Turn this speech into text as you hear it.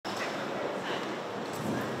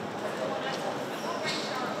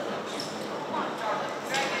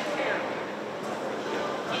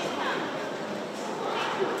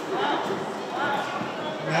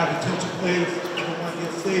ladies, everyone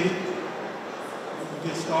get seated. We'll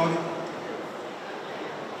get started. I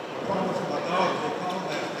promised my daughter they called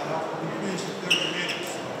last night. I will be finished in 30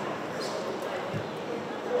 minutes.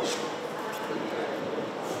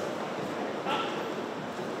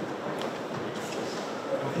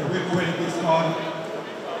 Okay, we're going to get started.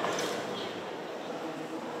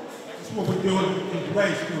 This is what we're doing in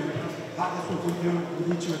grade school. That's what we do. We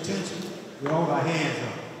need your attention. We hold our hands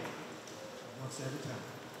up. Once every time.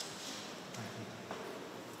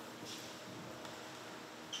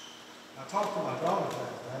 I talked to my daughter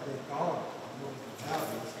last night. They called me.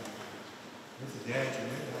 They said, Dad, you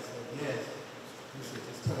ready? I said, yes. He said,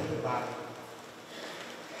 just tell everybody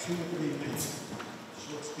 2 or 3 minutes.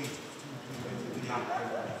 Short speeches, 2 or 3 minutes. It'll be out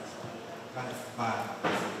there. Kind of provide.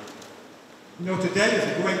 You know, today is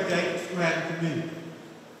a great day for Stratton community.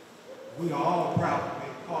 We are all proud to be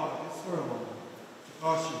a part of this ceremony to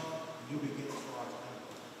usher you begin to our family.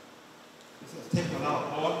 This has taken a lot of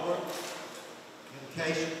hard work,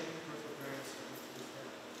 dedication, perseverance.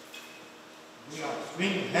 We are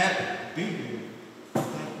extremely happy to be here.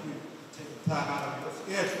 Thank you for taking time out of your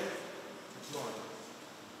schedule to join us.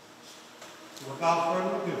 So without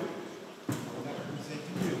further ado, I would like to present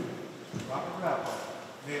to you Robert Raleigh,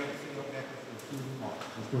 Mayor of the City of Beckley for a few remarks.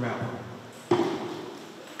 Mr. Raleigh.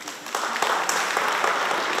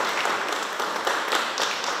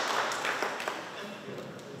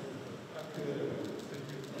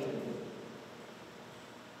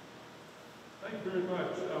 Thank you very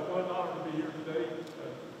much. What an honor to be here today in the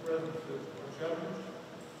presence of our governors.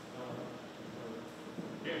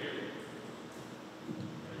 Can't hear you.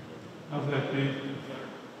 How's that, Pete?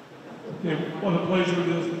 Okay, what a pleasure it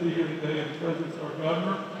is to be here today in the presence of our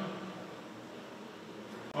governor,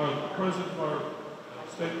 our president of our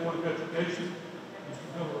State Board of Education, Mr.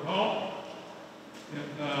 Miller Hall, and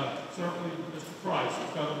certainly Mr. Price,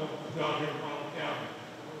 who's done a wonderful job here in Raleigh County.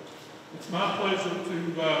 It's my pleasure to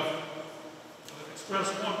express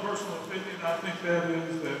one personal opinion. I think that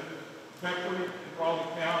is that Beckley and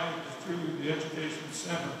Raleigh County is truly the education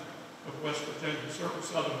center of West Virginia, certainly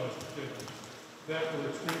southern West Virginia. That we're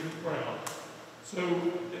extremely proud. So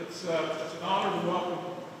it's an honor to welcome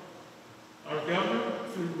our governor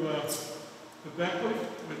to Beckley,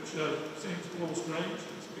 which seems a little strange.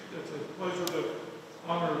 It's a pleasure to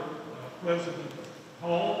honor President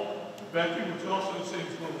Hall to Beckley, which also seems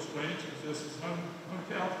a little strange because this is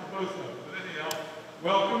hometown for both of them. But anyhow,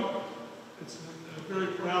 welcome. It's a very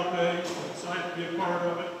proud day. I'm excited to be a part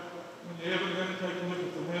of it. When you ever going to take a look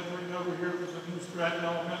at the rendering over here for the new Stratton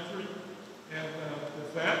Elementary, and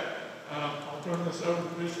with that, I'll turn this over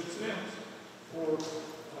to Bishop Sims for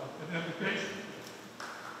an invocation.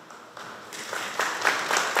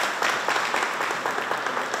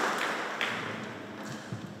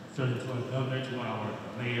 Certainly to our governor, to our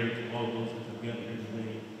mayor, to all those who are together here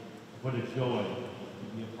today, what a joy to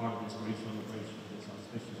be a part of this great celebration, this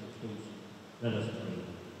auspicious occasion. Let us pray.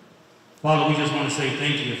 Father, we just want to say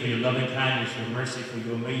thank you for your loving kindness, your mercy, for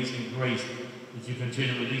your amazing grace that you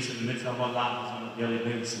continue to release in the midst of our lives on a daily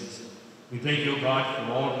basis. We thank you, God, for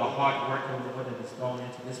all the hard work, Lord, that has gone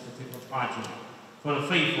into this particular project, for the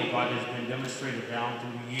faithful, God, that has been demonstrated down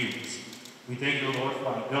through the years. We thank you, Lord, for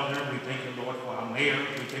our governor. We thank you, Lord, for our mayor.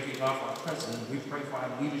 We thank you, God, for our president. We pray for our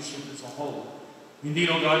leadership as a whole. We need,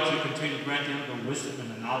 oh God, to continue to grant them the wisdom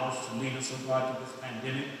and the knowledge to lead us, oh God, through this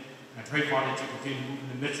pandemic. I pray, Father, that you continue to move in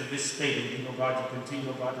the midst of this state, and you, oh God, to continue,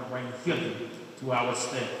 oh God, to bring healing to our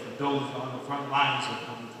state. For those on the front lines, oh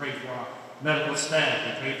God, we pray for our medical staff.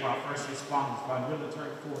 We pray for our first responders, for our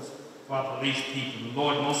military force, for our police people. And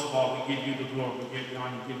Lord, most of all, we give you the glory, we give you the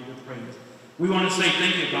honor, we give you the praise. We want to say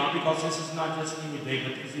thank you, God, because this is not just any day,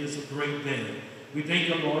 but this is a great day. We thank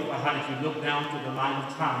you, Lord, for how did you look down through the line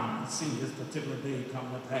of time and see this particular day come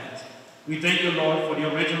to pass. We thank you, Lord, for the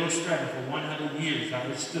original Stratton for 100 years that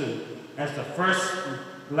it stood as the first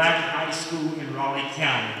black high school in Raleigh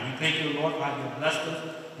County. We thank you, Lord, for how you blessed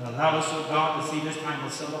us and allowed us, oh God, to see this time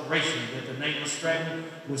of celebration, that the name of Stratton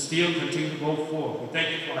will still continue to go forward. We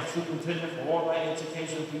thank you for our superintendent, for all our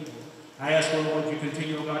educational people. I ask, oh Lord, you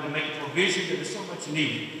continue, oh God, to make a provision that is so much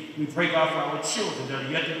needed. We pray, God, for our children that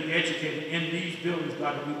are yet to be educated in these buildings,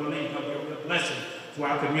 God, that we believe, God, you're a blessing to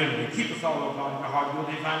our community. Keep us all, oh God, in our heart, your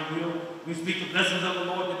divine will. We speak the blessings of the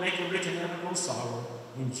Lord that make it rich and never no sorrow.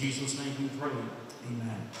 In Jesus' name we pray.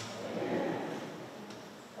 Amen.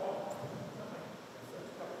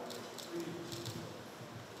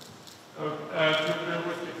 To bear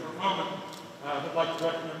with me for a moment, I'd like to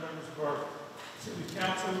recommend members of our City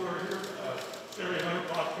Council who are here, Sherry Hunter,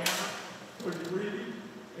 Bob Cameron, Cody Reedy,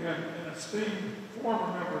 and an esteemed former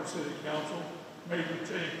member of City Council, Major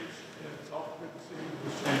Chambers. And it's awful good to see you in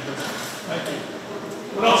this chamber. Thank you. I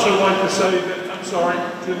would also like to say that, I'm sorry,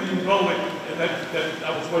 Janine Bullock, and that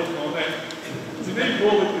I was waiting on that. Janine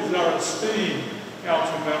Bullock is our esteemed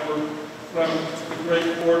council member from the great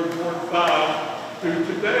Ward 5, who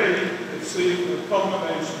today is seeing the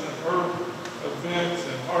culmination of her events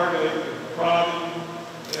and heartache and pride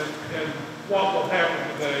and what will happen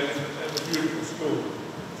today in the beautiful school.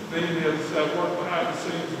 Janine has worked behind the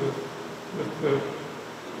scenes with the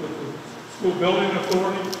school building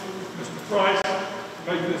authority, Mr. Price, to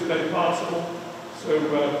make this day possible. So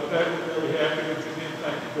for that, we're very happy. And Janine,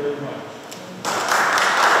 thank you very much.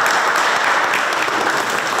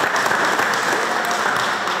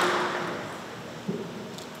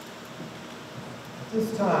 At this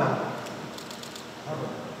time, I have a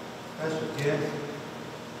special guest.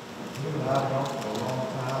 You and I have known for a long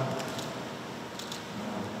time.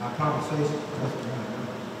 Our conversation just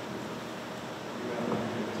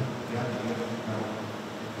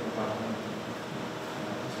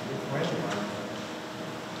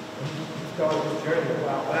he started his journey a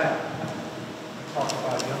while back. We talked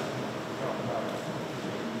about young people. We talked about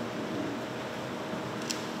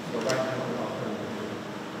so right now we're all going to do.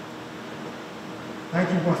 Thank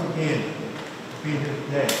you once again for being here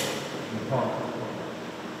today in the park.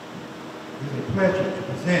 It is a pleasure to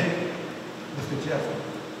present Mr. Jessup,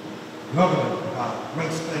 Governor of our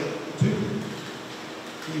great state, to you.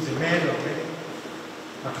 He's a man of many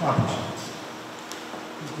accomplishments.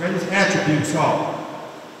 His greatest attributes are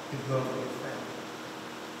his love for his family.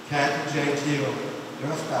 Kathy, J. Jill,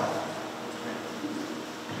 their spouses,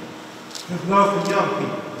 his love for young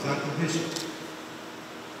people is unconditional.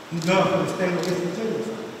 His love for the state of West Virginia is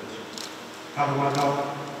unconditional. How do I know?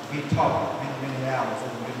 He taught many hours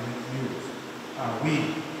over many years. We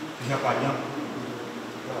to help our young people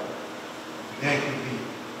grow. Today could be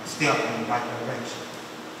a step in the right direction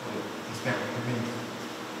for the respective community.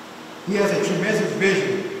 He has a tremendous vision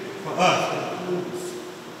for us that includes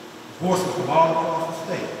voices from all across the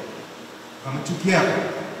state coming together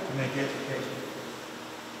to make education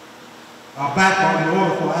our backbone in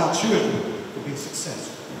order for our children to be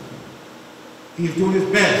successful. He is doing his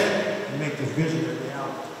best to make this vision a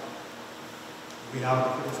reality. A reality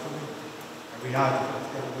for this community. A reality for the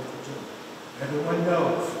state of West Virginia. Everyone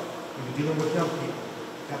knows when you're dealing with young people, you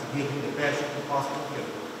have to give them the best you can possibly give them.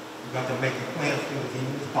 You've got to make the plan feel as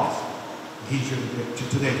even as possible. And he's here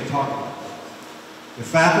today to talk about this. The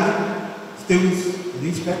faculty, students, and the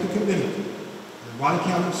respective community, the Raleigh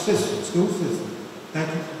County system, school system, thank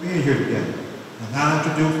you for being here today. And now I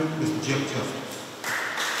introduce Mr. Jim Jessup.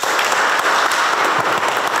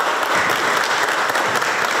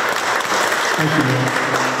 Thank you, man.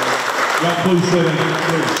 Y'all please sit down,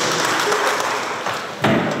 please.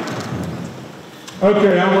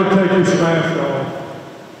 Okay, I'm going to take this mask off.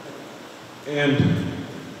 And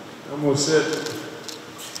I'm going to sit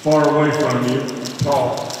far away from you and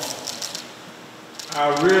talk.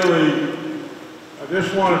 I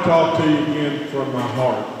just want to talk to you again from my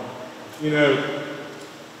heart. You know,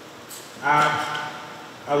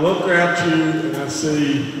 I look at you and I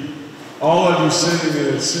see all of you sitting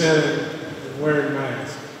in the Senate and wearing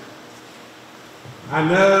masks. I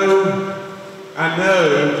know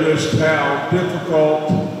just how difficult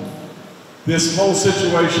this whole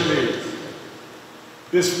situation is.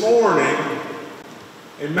 This morning,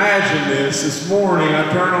 imagine this morning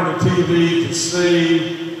I turned on the TV to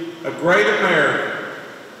see a great American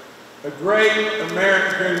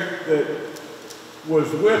that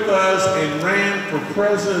was with us and ran for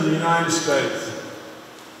President of the United States.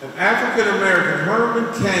 An African-American,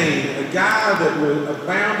 Herman Cain, a guy that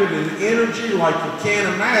abounded in energy like you can't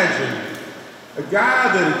imagine, a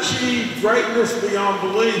guy that achieved greatness beyond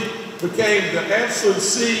belief, became the absolute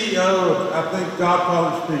CEO of, I think,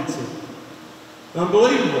 Godfather's Pizza.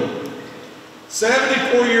 Unbelievable.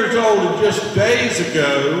 74 years old, and just days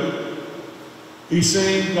ago, he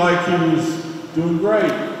seemed like he was doing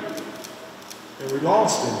great. And we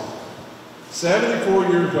lost him. 74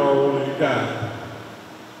 years old, and he died.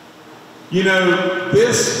 You know,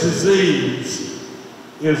 this disease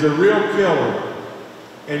is a real killer,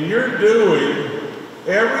 and you're doing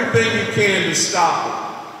everything you can to stop it.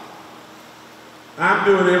 I'm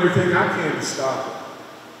doing everything I can to stop it.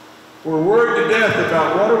 We're worried to death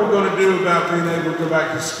about what are we going to do about being able to go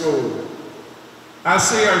back to school. I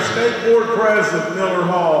see our state board president, Miller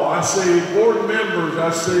Hall. I see board members.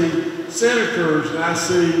 I see senators, and I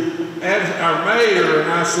see our mayor,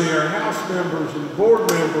 and I see our house members and board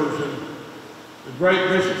members and the great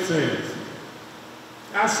Bishop Sims.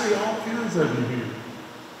 I see all kinds of you here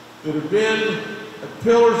that have been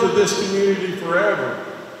pillars of this community forever.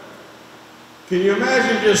 Can you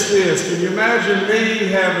imagine just this? Can you imagine me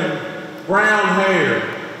having brown hair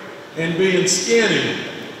and being skinny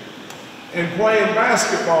and playing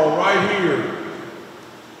basketball right here?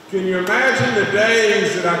 Can you imagine the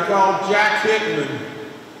days that I called Jack Hickman,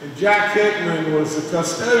 and Jack Hickman was the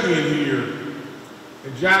custodian here,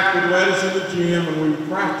 and Jack would let us in the gym and we would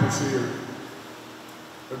practice here.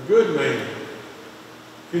 A good man.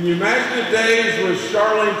 Can you imagine the days with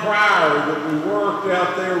Charlene Pryor that we worked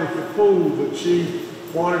out there with the pool that she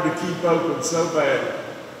wanted to keep open so bad?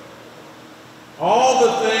 All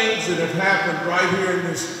the things that have happened right here in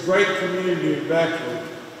this great community in Beckley.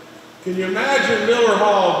 Can you imagine Miller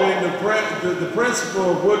Hall being the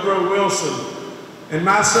principal of Woodrow Wilson, and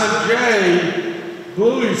my son Jay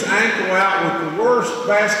blew his ankle out with the worst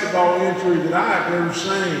basketball injury that I've ever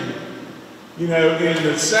seen. You know, in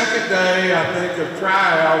the second day, I think, of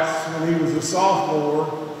tryouts when he was a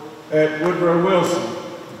sophomore at Woodrow Wilson.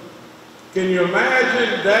 Can you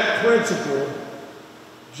imagine that principal?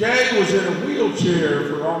 Jay was in a wheelchair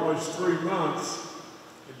for almost 3 months.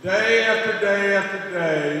 Day after day after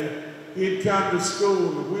day, he'd come to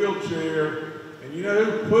school in a wheelchair, and you know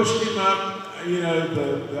who pushed him up, you know,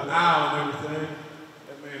 the aisle and everything?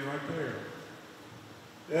 That man right there.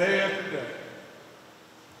 Day after day.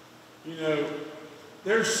 You know,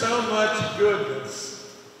 there's so much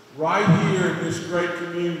goodness right here in this great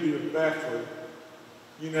community of Beckley.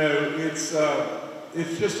 You know, it's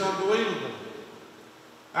just unbelievable.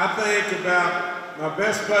 I think about my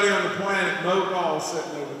best buddy on the planet, Mo Ball,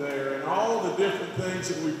 sitting over there, and all the different things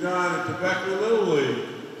that we've done at the Beckley Little League.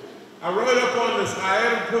 I wrote up on this, I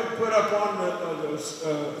had him put up on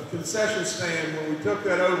the concession stand when we took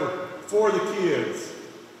that over for the kids.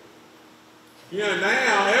 You know,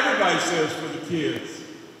 now everybody says for the kids.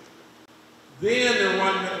 Then there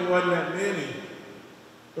wasn't that many.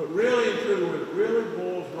 But really and truly, when it really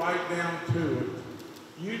boils right down to it,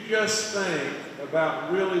 you just think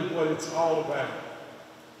about really what it's all about.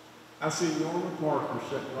 I see Norman Parker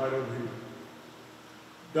sitting right over here.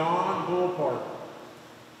 Don Bull Parker.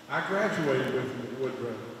 I graduated with him at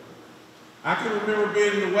Woodrow. I can remember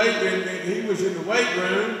being in the weight room, he was in the weight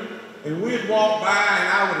room, and we'd walk by and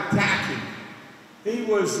I would attack him. He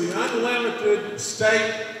was the unlimited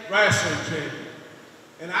state wrestling champion,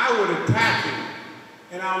 and I would attack him.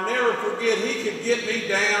 And I'll never forget, he could get me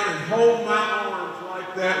down and hold my arms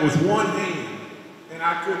like that with one hand, and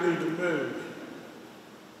I couldn't even move.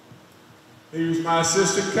 He was my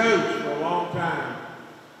assistant coach for a long time,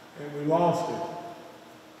 and we lost it.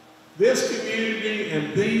 This community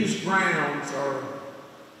and these grounds are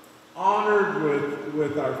honored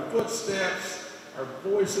with our footsteps, our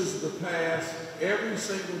voices of the past, every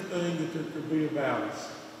single thing that there could be about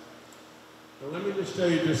us. But let me just tell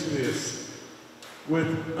you just this.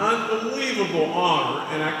 With unbelievable honor,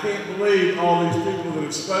 and I can't believe all these people that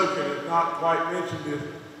have spoken have not quite mentioned this,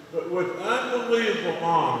 but with unbelievable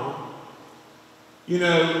honor, you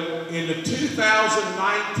know, in the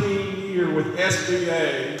 2019 year with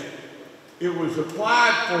SBA, it was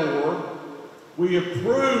applied for, we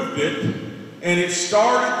approved it, and it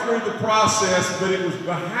started through the process, but it was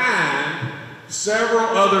behind several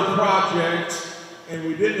other projects, and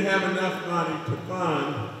we didn't have enough money to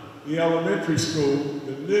fund the elementary school,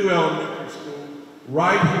 the new elementary school,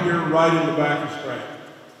 right here, right in the back of Stratton.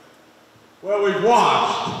 Well, we've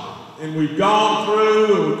watched, and we've gone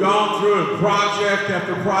through, and project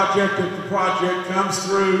after project after project comes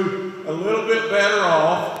through a little bit better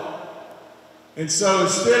off. And so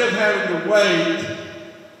instead of having to wait,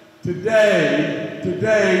 today,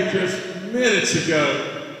 just minutes ago,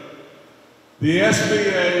 the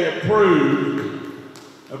SBA approved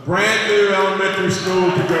a brand new elementary school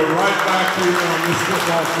to go right back here on this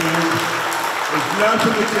football field. There's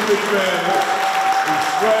nothing that can be better.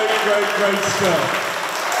 It's great stuff.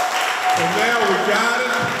 And now we got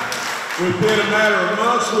it. Within a matter of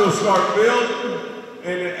months, we'll start building,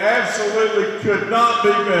 and it absolutely could not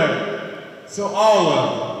be better. So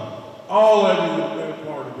all of you have been a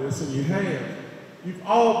part of this, and you have. You've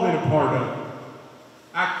all been a part of it.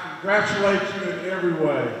 I congratulate you in every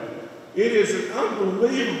way. It is an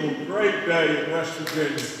unbelievable great day in West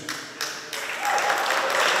Virginia.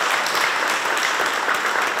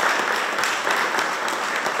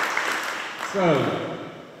 So,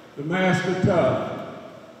 the masks are tough.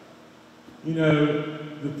 You know,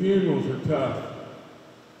 the funerals are tough.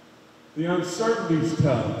 The uncertainty's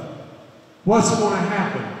tough. What's going to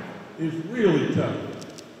happen is really tough.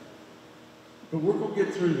 But we're going to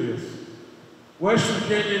get through this. West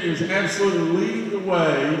Virginia is absolutely leading the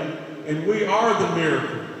way, and we are the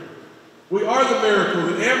miracle. We are the miracle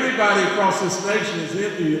that everybody across this nation is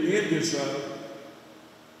envious of.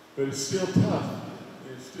 but it's still tough.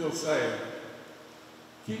 It's still sad.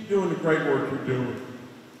 Keep doing the great work you're doing.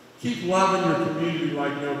 Keep loving your community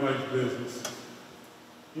like nobody's business.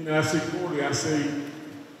 You know, I see Cordy, I see,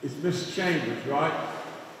 it's Miss Chambers, right?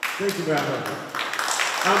 Think about her.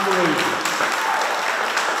 Unbelievable.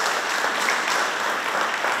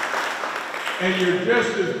 And you're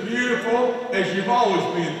just as beautiful as you've always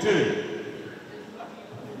been, too.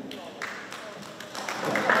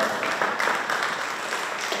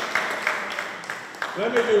 Let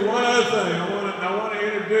me do one other thing. I want to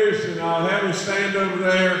introduce, and I'll have him stand over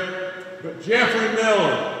there, but Jeffrey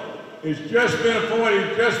Miller has just been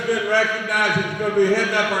appointed, just been recognized. He's going to be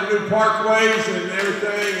heading up our new parkways and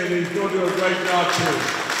everything, and he's going to do a great job, too.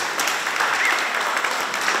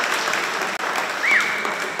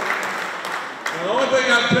 Now, the only thing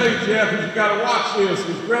I'll tell you, Jeff, is you got to watch this,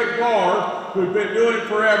 because Greg Barr, who's been doing it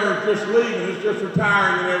forever, just leaving us, just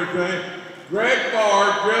retiring and everything, Greg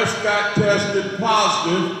Barr just got tested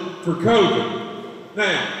positive for COVID.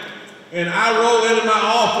 Now, and I rolled into my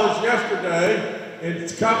office yesterday, and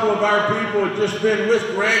a couple of our people had just been with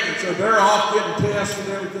Greg, and so they're off getting tests and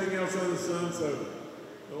everything else under the sun. So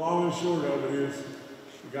the long and short of it is,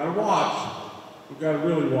 we got to watch. We got to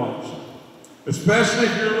really watch. Especially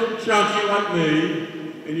if you're a little chunky like me,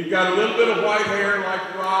 and you've got a little bit of white hair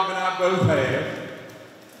like Rob and I both have.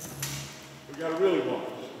 We got to really watch.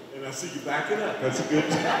 And I see you backing up. That's a good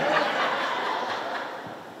thing.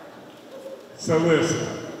 So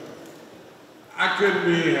listen, I couldn't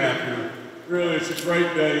be any happier. Really, it's a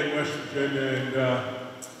great day in West Virginia, and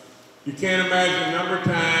you can't imagine the number of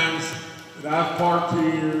times that I've parked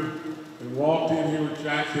here and walked in here with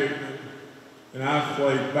Jack Hickman, and I've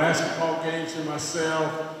played basketball games here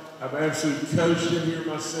myself. I've absolutely coached in here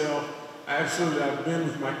myself. I've been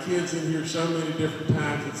with my kids in here so many different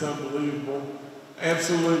times. It's unbelievable.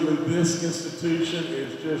 Absolutely, this institution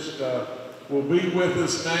is just, will be with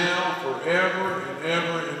us now forever and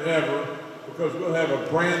ever and ever, because we'll have a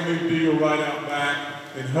brand new deal right out back,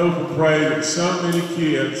 and hope and pray that so many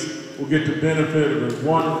kids will get the benefit of a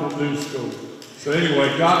wonderful new school. So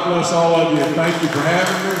anyway, God bless all of you, and thank you for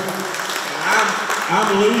having me. And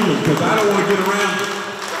I'm leaving because I don't want to get around it.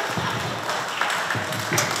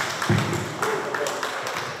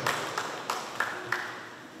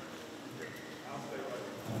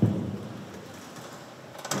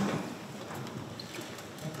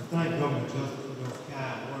 Thank Governor Justice for those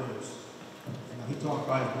kind words. You know, he talked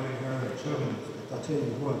about his great hair and children, but I tell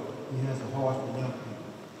you what, he has a heart for young people.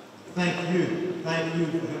 Thank you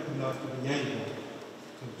for helping us to be able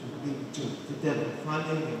to get that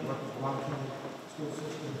funding and work with the Raleigh County school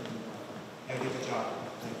system and get the job.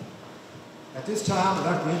 Thank you. At this time,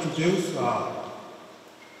 I'd like to introduce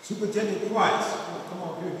Superintendent Price. Come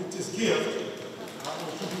on here, get this gift. I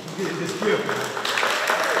want you to get this gift.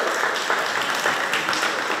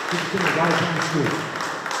 Raleigh County School.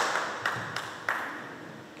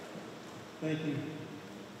 Thank you,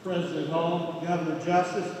 President Hall, Governor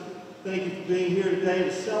Justice. Thank you for being here today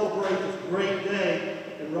to celebrate this great day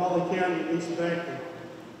in Raleigh County and East Beckley.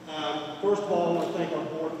 First of all, I want to thank our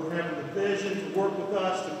board for having the vision to work with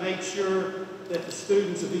us to make sure that the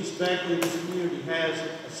students of East Beckley and this community has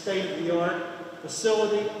a state-of-the-art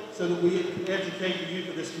facility so that we can educate the youth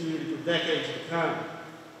of this community for decades to come.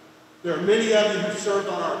 There are many of you who served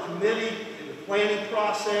on our committee in the planning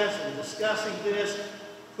process and discussing this.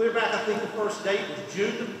 Clear back, I think the first date was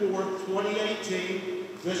June the 4th, 2018.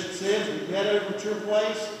 Bishop says we met over at your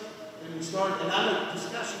place and we started, and I know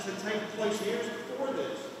discussions had taken place years before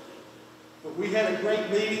this. But we had a great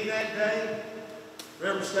meeting that day.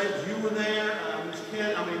 Reverend Staples, you were there. Ms.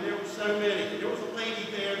 Kent, I mean, there were so many. There was a lady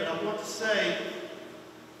there that I want to say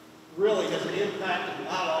really has impacted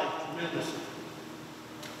my life tremendously.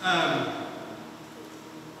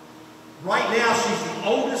 Right now, she's the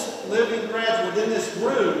oldest living graduate in this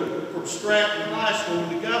room from Stratton High School,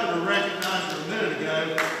 and the governor recognized her a minute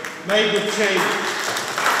ago, Mavis Chambers.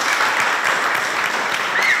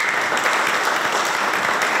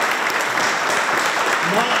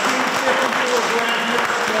 1954 graduate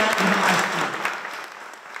of Stratton High School.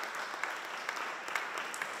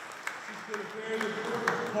 She's been a very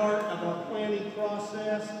important part of our planning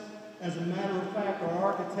process. As a matter of fact, our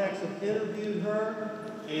architects have interviewed her,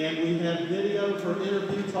 and we have video for an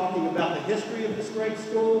interview talking about the history of this great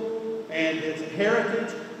school and its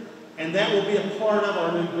heritage, and that will be a part of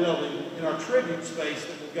our new building in our tribute space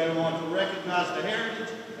that will go on to recognize the heritage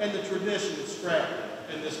and the tradition of Stratton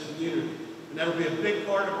and this community. And that will be a big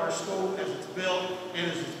part of our school as it's built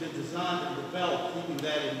and as it's been designed and developed, keeping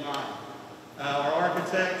that in mind. Our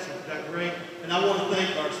architects have done great. And I want to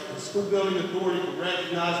thank our school building authority for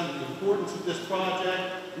recognizing the importance of this project.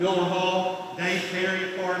 Miller Hall, Dave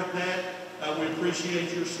Perry, part of that. We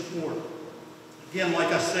appreciate your support. Again,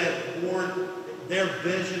 like I said, the board, their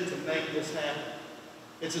vision to make this happen.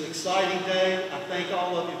 It's an exciting day. I thank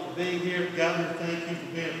all of you for being here. Governor, thank you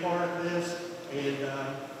for being a part of this. And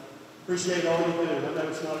appreciate all you do. I know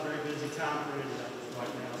it's not a very busy time for any of us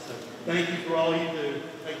right now. So thank you for all you do.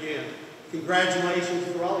 Again, congratulations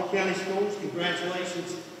to Raleigh County Schools.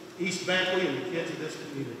 Congratulations, East Beckley and the kids of this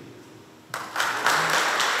community.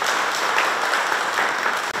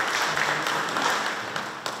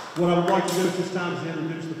 What I would like to do at this time is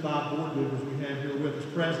introduce the 5 board members we have here with us.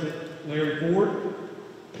 President Larry Ford.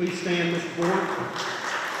 Please stand, Mr. Ford.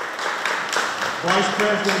 Vice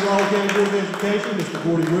President of Raleigh County Board of Education, Mr.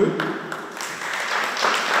 Gordy Root.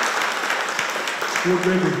 Board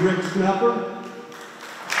members Rick Snuffer,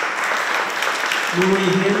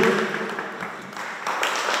 Marie Henry,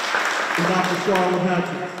 and Dr. Charlotte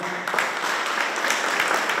Hutchins.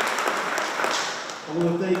 I want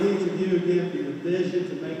to thank each of you again for your vision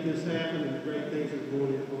to make this happen and the great things that are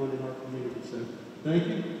going on in our community. So, thank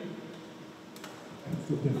you.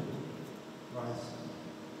 Rice.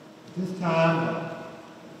 At this time,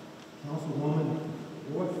 Councilwoman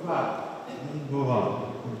Ward 5, Janine Boulevard.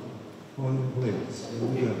 Hold please. Here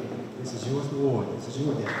we go. This is yours, Ward. This is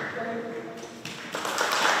your day.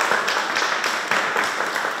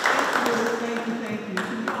 Thank you.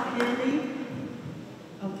 Can y'all hear me?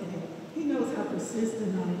 Okay. He knows how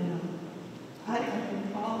persistent I am. I've been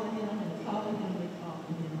calling him and calling him and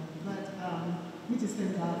calling him. But we just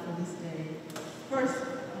thank God for this day. First,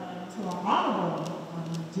 to our Honorable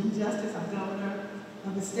Jim Justice, our Governor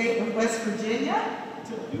of the state of West Virginia,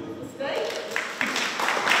 to a beautiful state.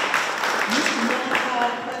 Mr. Miller,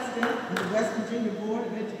 President of the West Virginia Board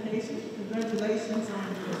of Education, congratulations on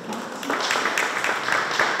your accomplishments.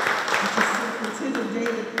 To Superintendent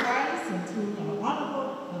David Price and to our Honorable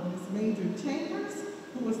Ms. Major Chambers,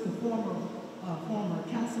 who was the former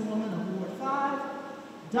Councilwoman of Ward 5.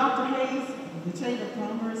 Dr. Hayes of the Chamber of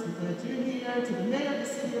Commerce, we're glad you're here. To the Mayor of the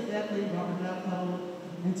City of Beckley, Robert Belko,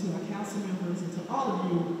 and to our council members, and to all of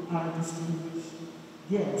you, our distinguished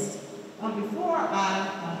guests. Before I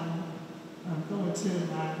go into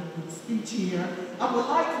my speech here, I would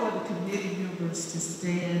like for the committee members to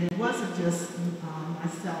stand. It wasn't just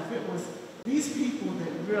myself, it was these people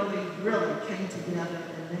that really came together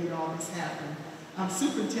and made all this happen.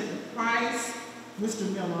 Superintendent Price,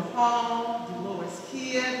 Mr. Miller Hall, Dolores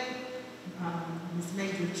Kidd, Ms.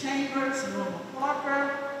 Major Chambers, Norma Parker,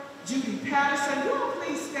 Judy Patterson. Will you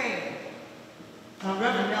please stand?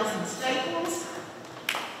 Reverend Nelson Staples,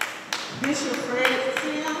 Bishop Fred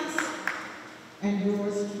Sims, and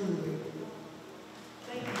yours truly.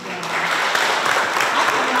 Thank you, God.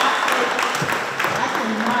 I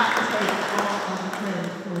cannot take all of the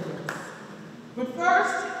credit for this. But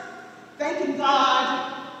first, thanking God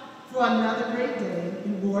for another great day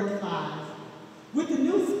in Ward 5. With the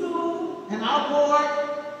new school and our board,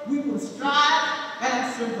 we will strive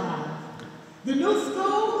and survive. The new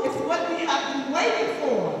school is what we have been waiting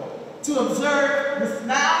for, to observe the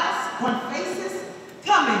smiles on faces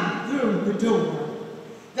coming through the door.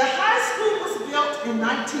 The high school was built in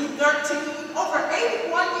 1913, over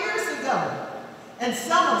 81 years ago, and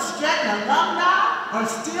some of Stratton alumni are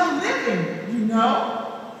still living, you know.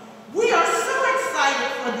 We are so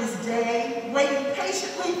excited for this day, waiting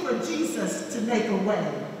patiently for Jesus to make a way.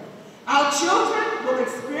 Our children will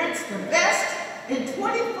experience the best in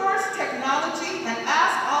 21st technology and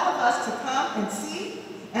ask all of us to come and see,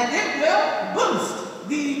 and it will boost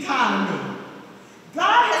the economy.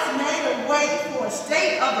 God has made a way for a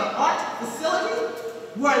state-of-the-art facility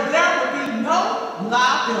where there will be no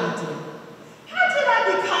liability. How did I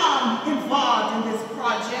become involved in this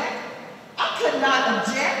project? I could not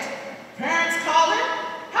object. Parents calling,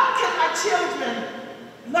 how can my children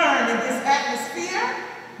learn in this atmosphere?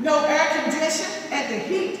 No air conditioning and the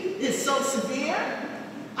heat is so severe.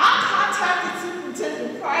 I contacted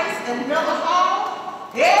Superintendent Price and Miller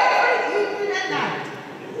Hall every evening and night.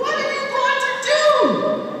 What are you going to do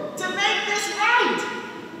to make this right?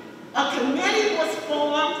 A committee was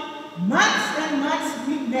formed, months and months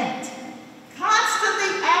we met,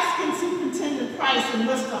 constantly asking Superintendent Price and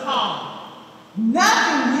Mr. Hall.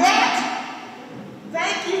 Nothing yet.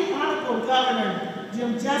 Thank you, Honorable Governor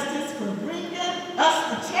Jim Justice, for bringing us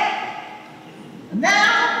the check.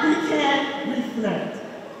 Now we can reflect.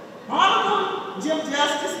 Honorable Jim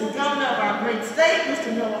Justice, the Governor of our great state,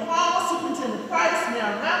 Mr. Miller Hall, Superintendent Price,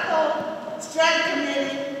 Mayor Rampo, Stratton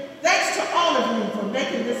Committee, thanks to all of you for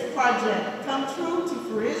making this project come true to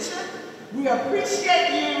fruition. We appreciate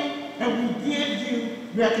you and we give you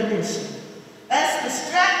recognition. As the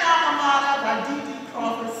Stratton alma mater by D.D.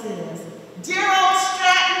 Crawford says, dear old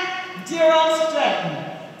Stratton,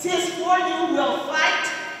 'tis for you we'll fight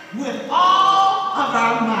with all of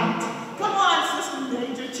our might. Come on, Sister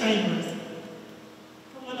Major Chambers.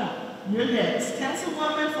 Come on up. You're next.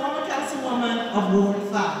 Councilwoman, former Councilwoman of Ward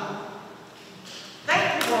 5.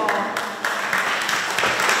 Thank you all.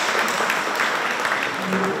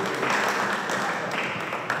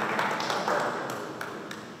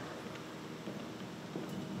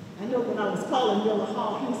 I know when I was calling Miller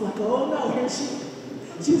Hall, he was like, oh no, here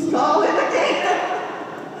she's calling again.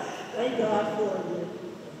 Thank God for you.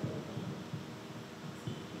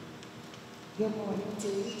 Good morning to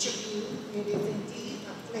each of you. It is indeed a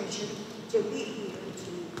pleasure to be here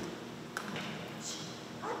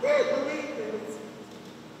I can't believe this. I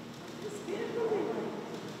just can't believe it.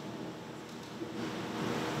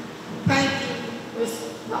 Thank you,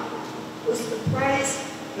 Mr. Price,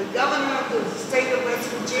 the governor of the state of West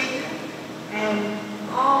Virginia, and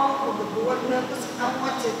all of the board members. I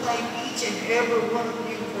want to thank each and every one of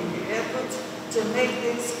you for your efforts to make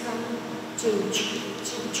this come to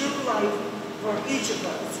true life for each of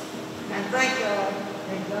us. And thank God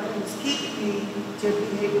that God is keeping me to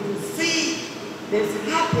be able to see this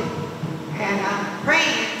happen. And I'm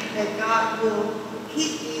praying that God will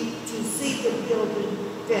keep me to see the building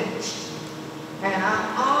finished. And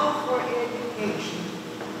I'm all for education.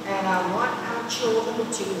 And I want our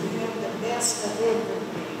children to have the best of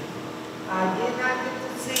everything. I did not get to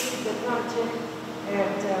see the project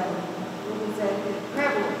at,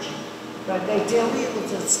 Privilege, but they tell me it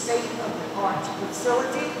was a state-of-the-art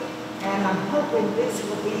facility, and I'm hoping this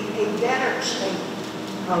will be a better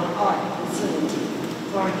state-of-the-art facility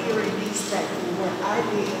for here in East Texas, where I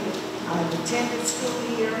live. I've attended school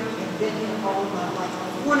here and been here all my life. I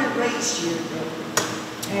was born and raised here,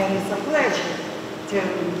 and it's a pleasure to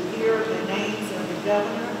hear the names of the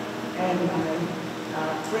governor and my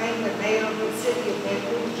friend, the mayor of the city of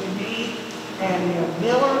Bedford, Janine, and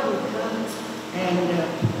Miller, who comes and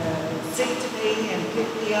sing to me and pick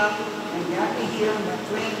me up and got me here, my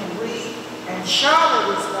friend Marie. And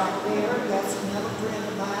Charlotte is back there. That's another friend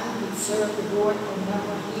of mine who served the board for a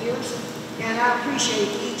number of years. And I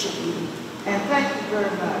appreciate each of you. And thank you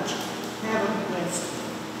very much. Have a blessed day.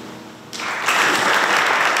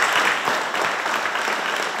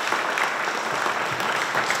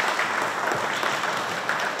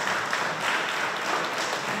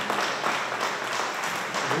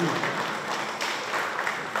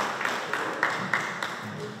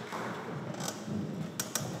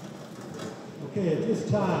 Okay, at this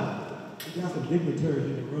time, we got some dignitaries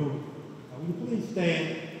in the room. Will you please stand?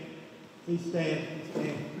 Please stand. Please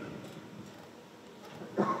stand.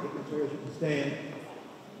 Dignitaries, you can stand.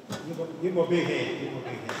 Give them a big hand. Give them a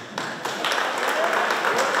big hand.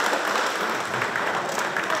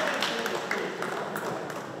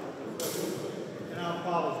 And I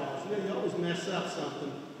apologize. You know, you always mess up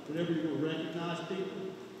something whenever you recognize people.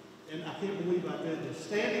 And I can't believe I did this.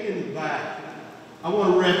 Standing in the back, I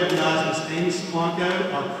want to recognize Ms. Amy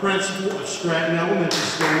Simonko, our principal of Stratton Elementary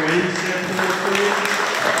School. Amy, stand forward, please.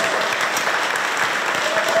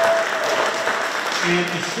 And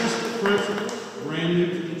assistant principal, brand new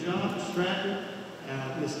to the job at Stratton,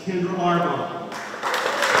 Ms. Kendra Arbon.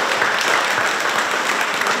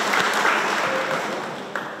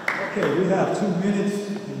 Okay, we have 2 minutes,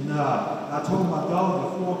 and I told my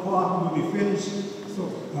daughter at 4 o'clock we will be finished. So,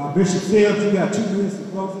 Bishop Sims, you got 2 minutes to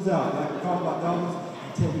close this out. I can call my daughters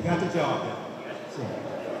until we got the job done. So.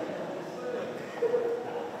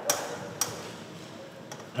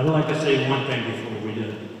 I'd like to say one thing before we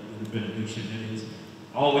do the benediction. That is,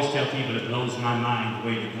 I always tell people it blows my mind the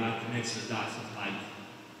way that God connects the dots of life.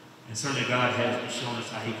 And certainly God has shown us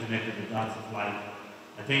how He connected the dots of life.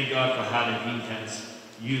 I thank God for how that He has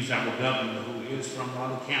used our governor, who is from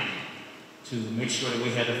Raleigh County, to make sure that we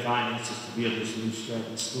had the finances to build this new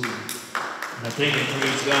Stratton School. And I thank and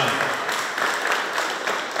praise God.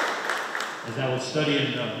 As I was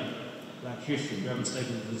studying Black history, Reverend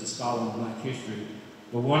Staples is a scholar in Black history,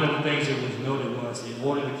 but one of the things that was noted was in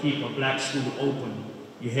order to keep a black school open,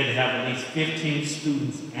 you had to have at least 15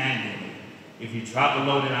 students annually. If you drop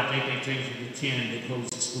below that, I think they changed it to 10 and they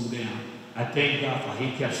closed the school down. I thank God for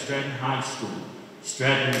He kept Stratton High School,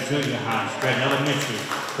 Stratton Junior High, Stratton Elementary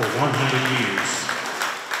for 100 years.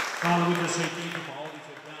 Father, we just say thank you for all that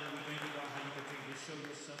you've done, and we thank you, God, how you continue to show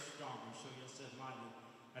yourself strong and show yourself mighty.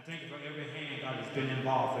 I thank you for every hand, God, that's been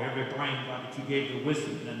involved, for every brain, God, that you gave the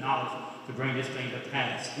wisdom and the knowledge to bring this thing to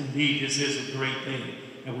pass. Indeed, this is a great day,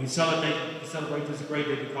 and we celebrate this great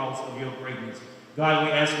day because of your greatness. God,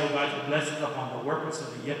 we ask, oh God, your blessings upon the workers that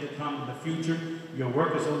are yet to come in the future. Your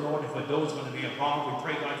workers, oh Lord, and for those going to be involved,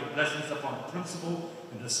 we pray, God, your blessings upon the principal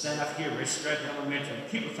and the staff here at Stratton Elementary.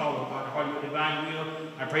 Keep us all, oh God, according to your divine will.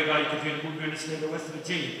 I pray, God, you continue to move here in the state of West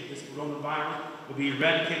Virginia, that this coronavirus will be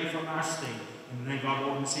eradicated from our state. In the name of our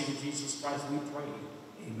Lord and Savior Jesus Christ, we pray.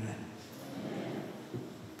 Amen.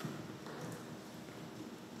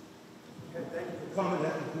 Okay, thank you for coming.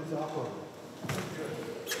 That concludes our program.